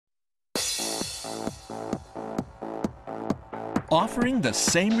Offering the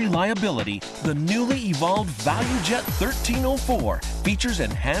same reliability, the newly evolved ValueJet 1304 features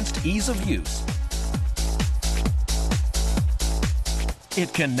enhanced ease of use.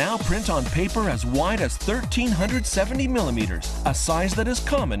 It can now print on paper as wide as 1,370 millimeters, a size that is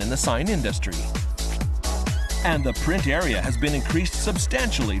common in the sign industry. And the print area has been increased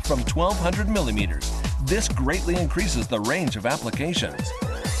substantially from 1,200 millimeters. This greatly increases the range of applications.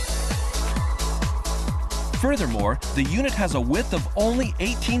 Furthermore, the unit has a width of only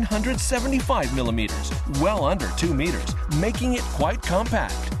 1,875 millimeters, well under 2 meters, making it quite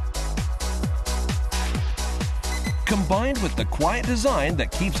compact. Combined with the quiet design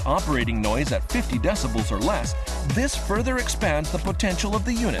that keeps operating noise at 50 decibels or less, this further expands the potential of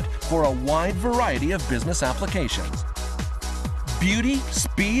the unit for a wide variety of business applications. Beauty,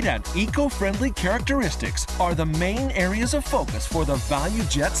 speed, and eco-friendly characteristics are the main areas of focus for the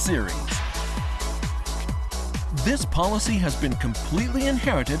ValueJet series. This policy has been completely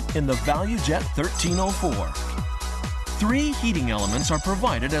inherited in the ValueJet 1304. 3 heating elements are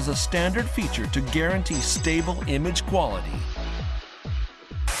provided as a standard feature to guarantee stable image quality.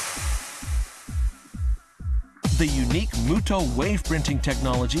 The unique Mutoh wave printing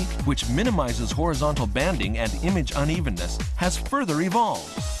technology, which minimizes horizontal banding and image unevenness, has further evolved.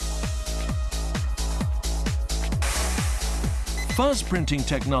 Fuzz printing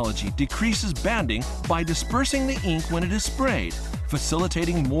technology decreases banding by dispersing the ink when it is sprayed,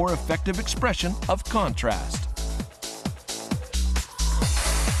 facilitating more effective expression of contrast.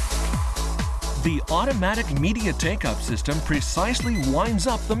 The automatic media take-up system precisely winds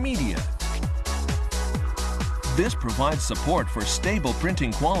up the media. This provides support for stable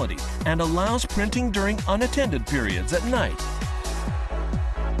printing quality and allows printing during unattended periods at night.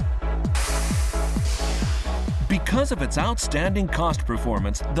 Because of its outstanding cost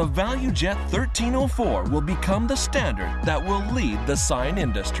performance, the ValueJet 1304 will become the standard that will lead the sign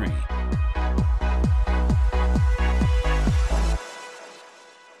industry.